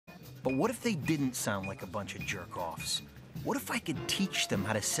But what if they didn't sound like a bunch of jerk-offs? What if I could teach them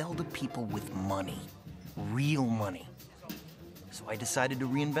how to sell to people with money? Real money. So I decided to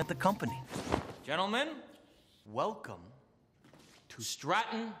reinvent the company. Gentlemen, welcome to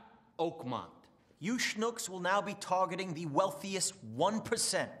Stratton Oakmont. You schnooks will now be targeting the wealthiest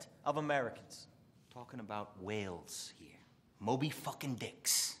 1% of Americans. Talking about whales here. Moby fucking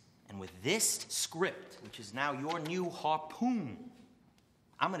dicks. And with this script, which is now your new harpoon,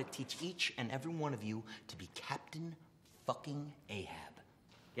 I'm gonna teach each and every one of you to be Captain fucking Ahab.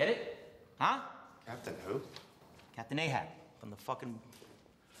 Get it? Huh? Captain who? Captain Ahab. From the fucking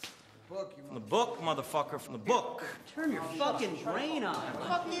book. From the book, motherfucker, from the book. Turn your fucking brain on.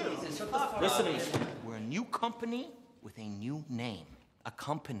 Fuck you. Listen to me. We're a new company with a new name. A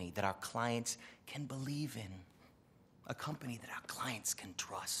company that our clients can believe in. A company that our clients can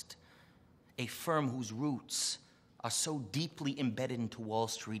trust. A firm whose roots are so deeply embedded into Wall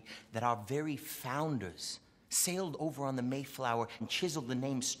Street that our very founders sailed over on the Mayflower and chiseled the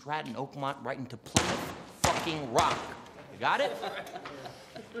name Stratton Oakmont right into Plymouth fucking Rock. You got it?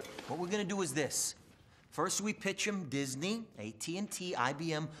 What we're gonna do is this. First, we pitch them Disney, AT&T,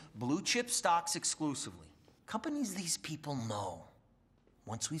 IBM, blue chip stocks exclusively. Companies these people know.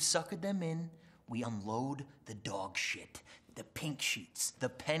 Once we've suckered them in, we unload the dog shit, the pink sheets, the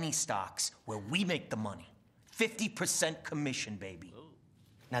penny stocks, where we make the money. 50% commission, baby. Ooh.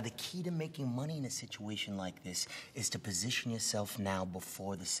 Now, the key to making money in a situation like this is to position yourself now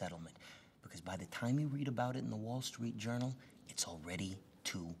before the settlement. Because by the time you read about it in the Wall Street Journal, it's already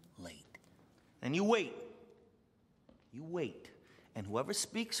too late. And you wait. You wait. And whoever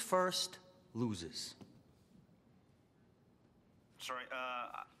speaks first loses. Sorry,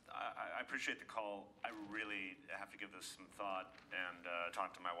 I appreciate the call. I really have to give this some thought and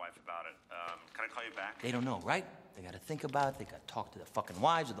talk to my wife about it. Can I call you back? They don't know, right? They gotta think about it. They gotta talk to their fucking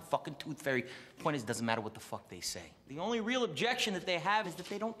wives or the fucking tooth fairy. Point is, it doesn't matter what the fuck they say. The only real objection that they have is that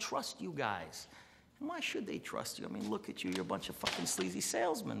they don't trust you guys. And why should they trust you? I mean, look at you. You're a bunch of fucking sleazy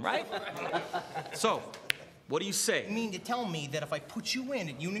salesmen, right? So, what do you say? You mean to tell me that if I put you in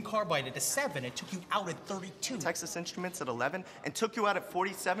at Union Carbide at a 7, it took you out at 32? Texas Instruments at 11 and took you out at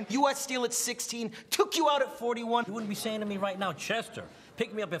 47? U.S. Steel at 16, took you out at 41. You wouldn't be saying to me right now, Chester,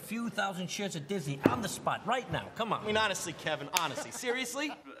 pick me up a few thousand shares at Disney on the spot right now. Come on. I mean, honestly, Kevin, honestly,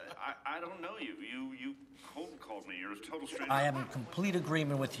 seriously? I don't know you. You cold called me. You're a total stranger. I am in complete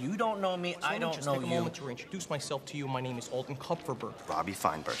agreement with you. You don't know me. I don't know you. Take a moment to introduce myself to you. My name is Alden Kupferberg. Robbie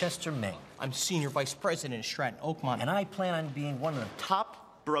Feinberg. Chester Ming. I'm Senior Vice President at Stratton Oakmont. And I plan on being one of the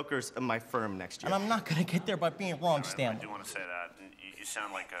Top brokers of my firm next year. And I'm not gonna get there by being wrong, I Stanley. do want to say that. You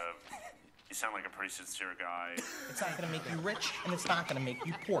sound like a pretty sincere guy. It's not gonna make you rich, and it's not gonna make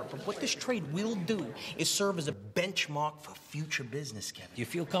you poor. But what this trade will do is serve as a Benchmark for future business, Kevin. Do you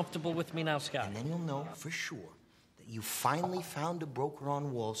feel comfortable with me now, Scott? And then you'll know for sure that you finally found a broker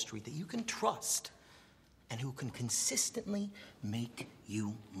on Wall Street that you can trust and who can consistently make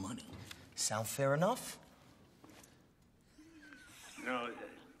you money. Sound fair enough? No,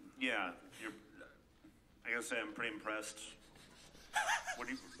 yeah, I gotta say I'm pretty impressed. What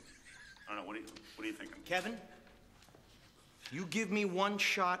do you? I don't know. What are you thinking? Kevin, you give me one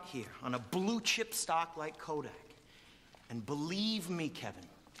shot here on a blue chip stock like Kodak. And believe me, Kevin,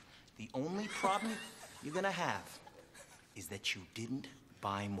 the only problem you're gonna have is that you didn't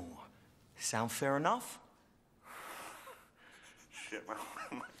buy more. Sound fair enough? Shit,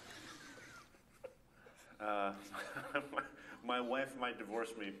 my wife might divorce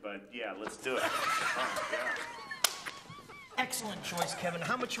me, but yeah, let's do it. Oh, yeah. Excellent choice, Kevin.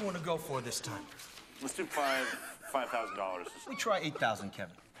 How much you want to go for this time? Let's do $5,000. We try 8,000,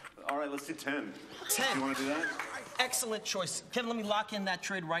 Kevin. All right, let's do 10. 10. You want to do that? Excellent choice. Kevin, let me lock in that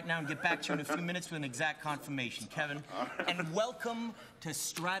trade right now and get back to you in a few minutes with an exact confirmation, Kevin. Right. And welcome to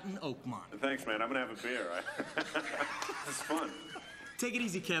Stratton Oakmont. Thanks, man. I'm going to have a beer. This is fun. Take it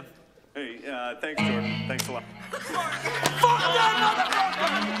easy, Kev. Hey, thanks, Jordan. Thanks a lot. Fuck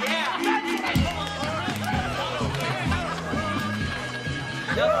that motherfucker! Yeah!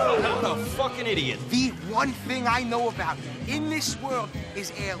 What a fucking idiot. The one thing I know about in this world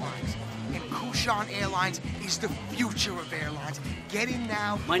is airlines. And Kushan Airlines is the future of airlines. Get in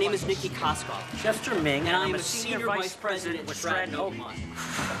now. My name is Nikki Koskov. Chester Ming, And I'm a Senior Vice President with Stratton Oakmont.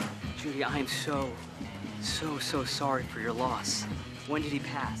 Judy, I am so sorry for your loss. When did he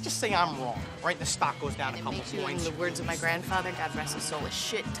pass? Just say I'm wrong, right? The stock goes down a couple Makes you, in points. the words of my grandfather, God rest his soul, a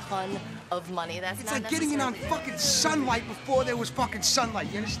shit ton of money. That's It's not like getting in on necessarily- fucking sunlight before there was fucking sunlight.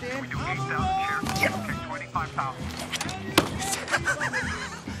 You understand?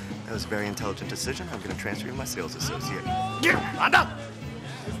 That was a very intelligent decision. I'm going to transfer you to my sales associate. Yeah, I'm done.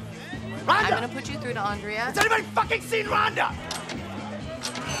 Rhonda! I'm gonna put you through to Andrea. Has anybody fucking seen Rhonda?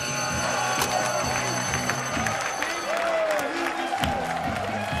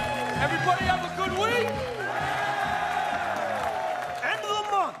 Everybody have a good week? End of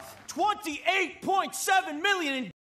the month, 28.7 million in